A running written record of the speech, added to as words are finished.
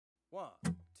One,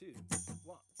 two,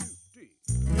 3.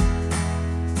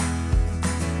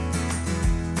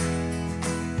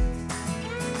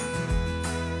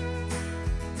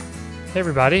 Hey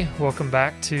everybody, welcome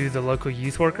back to The Local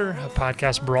Youth Worker, a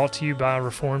podcast brought to you by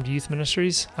Reformed Youth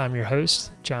Ministries. I'm your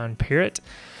host, John Parrott.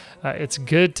 It's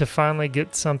good to finally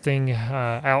get something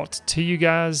out to you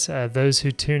guys. Those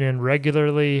who tune in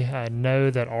regularly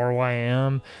know that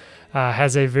RYM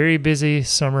has a very busy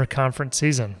summer conference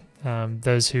season.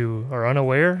 Those who are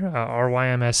unaware,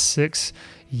 RYM has 6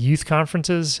 youth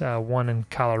conferences, 1 in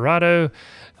Colorado,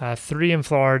 3 in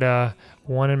Florida,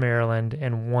 1 in Maryland,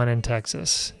 and 1 in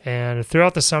Texas. And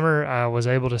throughout the summer, I was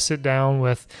able to sit down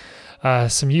with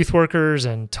some youth workers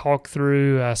and talk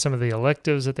through some of the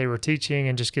electives that they were teaching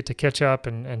and just get to catch up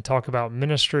and talk about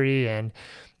ministry. And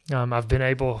I've been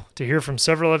able to hear from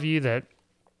several of you that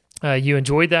you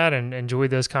enjoyed that and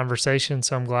enjoyed those conversations.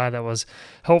 So I'm glad that was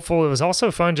helpful. It was also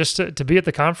fun just to be at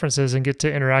the conferences and get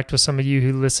to interact with some of you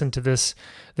who listen to this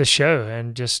show,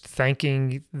 and just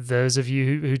thanking those of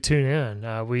you who tune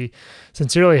in. We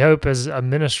sincerely hope as a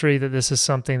ministry that this is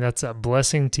something that's a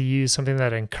blessing to you, something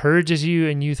that encourages you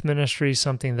in youth ministry,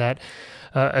 something that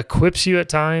equips you at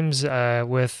times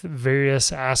with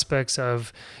various aspects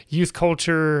of youth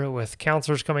culture, with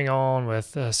counselors coming on,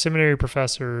 with seminary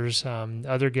professors,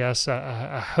 other guests.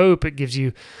 I hope it gives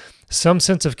you some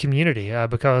sense of community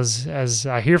because as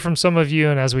I hear from some of you,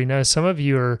 and as we know, some of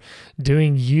you are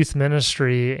doing youth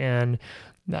ministry in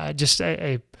just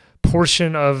a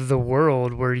portion of the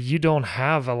world where you don't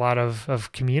have a lot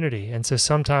of community. And so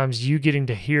sometimes you getting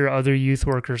to hear other youth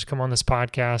workers come on this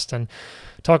podcast and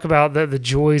talk about the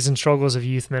joys and struggles of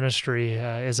youth ministry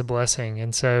is a blessing.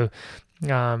 And so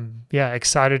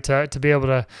excited to be able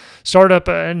to start up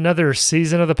another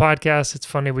season of the podcast. It's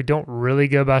funny, we don't really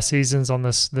go by seasons on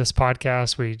this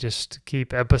podcast. We just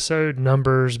keep episode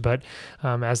numbers, but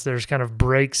as there's kind of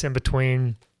breaks in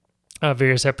between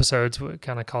various episodes, we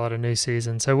kind of call it a new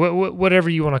season. So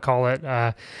whatever you want to call it,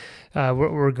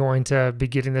 we're going to be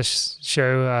getting this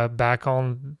show back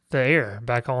on the air,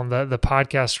 back on the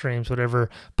podcast streams,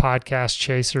 whatever podcast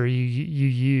chaser you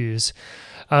use.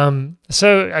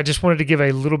 So I just wanted to give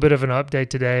a little bit of an update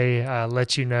today,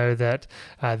 let you know that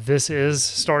this is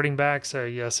starting back. So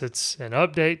yes, it's an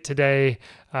update today,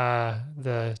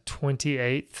 the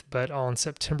 28th, but on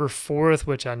September 4th,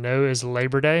 which I know is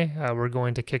Labor Day, we're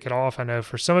going to kick it off. I know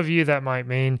for some of you that might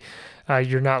mean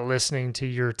you're not listening to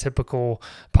your typical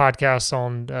podcast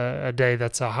on a day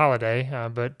that's a holiday,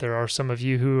 but there are some of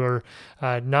you who are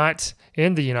not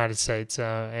in the United States,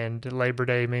 and Labor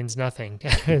Day means nothing.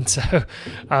 And so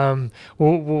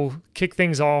we'll kick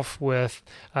things off with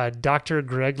Dr.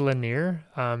 Greg Lanier.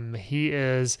 He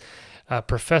is a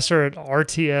professor at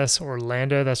RTS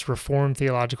Orlando, that's Reformed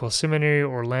Theological Seminary,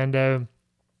 Orlando.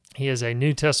 He is a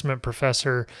New Testament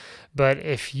professor, but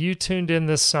if you tuned in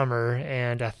this summer,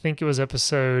 and I think it was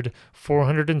episode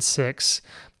 406,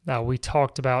 we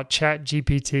talked about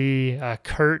ChatGPT.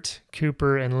 Kurt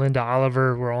Cooper and Linda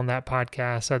Oliver were on that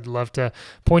podcast. I'd love to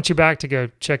point you back to go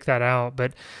check that out.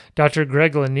 But Dr.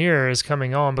 Greg Lanier is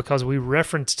coming on because we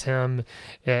referenced him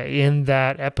in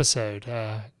that episode.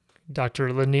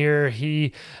 Dr. Lanier,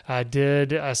 he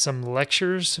did some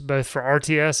lectures both for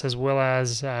RTS as well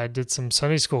as did some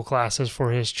Sunday school classes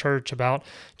for his church about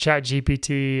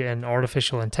ChatGPT and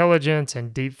artificial intelligence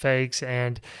and deepfakes.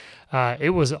 And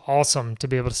it was awesome to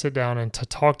be able to sit down and to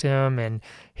talk to him. And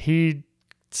he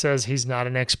says he's not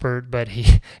an expert, but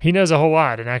he knows a whole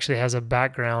lot and actually has a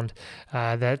background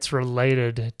that's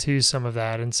related to some of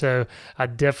that. And so I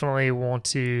definitely want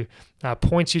to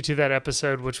point you to that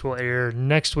episode, which will air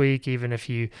next week, even if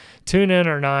you tune in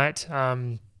or not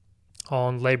on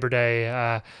Labor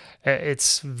Day.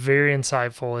 It's very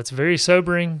insightful. It's very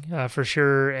sobering for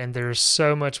sure, and there's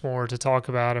so much more to talk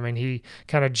about. I mean, he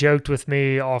kind of joked with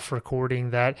me off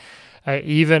recording that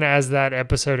even as that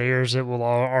episode airs, it will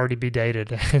already be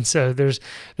dated. And so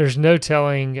there's no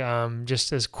telling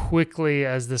just as quickly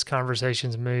as this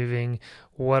conversation's moving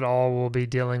what all we'll be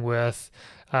dealing with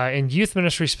in youth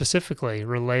ministry specifically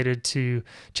related to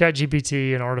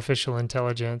ChatGPT and artificial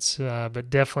intelligence, but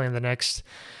definitely in the next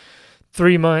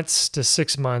 3 months to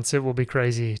 6 months, it will be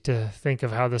crazy to think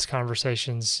of how this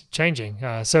conversation's changing.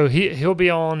 So he'll be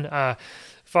on.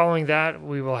 Following that,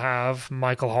 we will have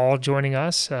Michael Hall joining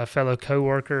us, a fellow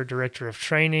coworker, director of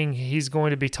training. He's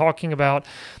going to be talking about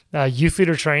youth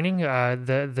leader training,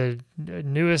 the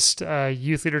newest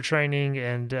youth leader training,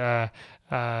 and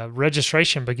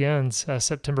registration begins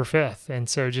September 5th. And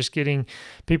so just getting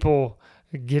people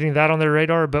getting that on their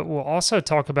radar, but we'll also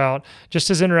talk about just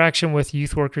his interaction with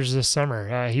youth workers this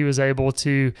summer. He was able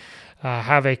to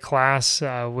have a class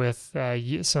with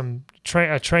some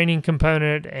a training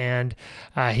component, and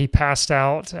he passed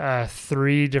out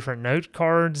 3 different note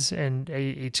cards in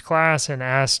each class and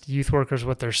asked youth workers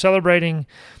what they're celebrating,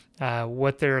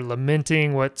 what they're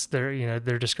lamenting, what's they're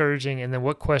discouraging, and then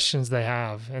what questions they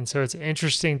have. And so it's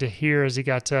interesting to hear as he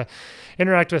got to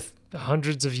interact with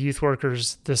hundreds of youth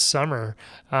workers this summer,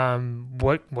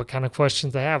 what kind of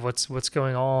questions they have, what's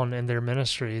going on in their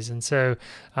ministries. And so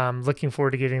looking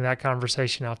forward to getting that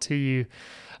conversation out to you.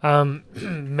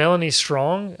 Melanie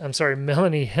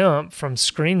Hemp from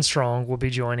Screen Strong will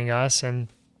be joining us, and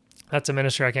that's a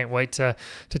ministry I can't wait to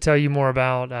tell you more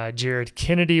about. Jared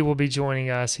Kennedy will be joining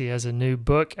us. He has a new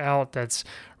book out that's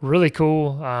really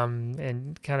cool,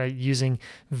 and kind of using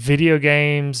video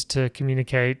games to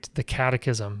communicate the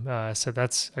catechism. So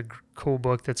that's a cool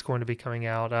book that's going to be coming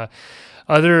out.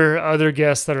 Other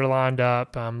guests that are lined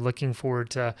up. I'm looking forward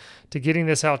to getting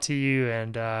this out to you,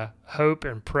 and hope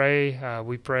and pray.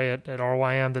 We pray at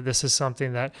RYM that this is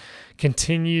something that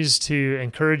continues to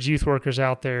encourage youth workers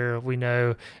out there. We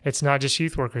know it's not just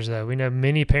youth workers, though. We know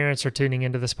many parents are tuning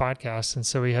into this podcast, and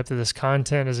so we hope that this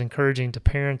content is encouraging to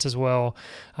parents as well.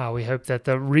 We hope that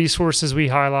the resources we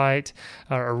highlight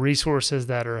are resources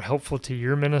that are helpful to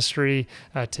your ministry,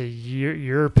 to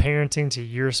your parenting, to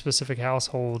your specific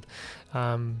household.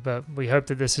 But we hope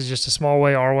that this is just a small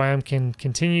way RYM can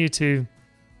continue to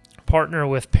partner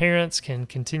with parents, can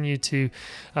continue to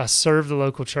serve the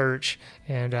local church,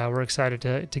 and we're excited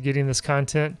to getting this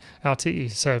content out to you.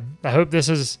 So I hope this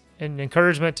is an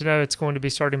encouragement to know it's going to be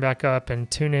starting back up, and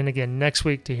tune in again next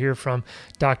week to hear from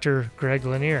Dr. Greg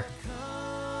Lanier.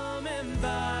 Come and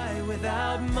buy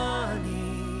without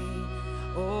money.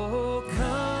 Oh,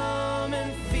 come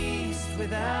and feast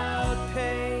without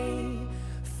pay.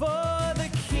 For the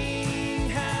King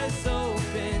has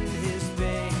opened his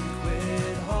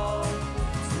banquet hall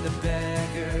to the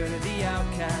beggar, the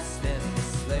outcast, and the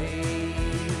slave.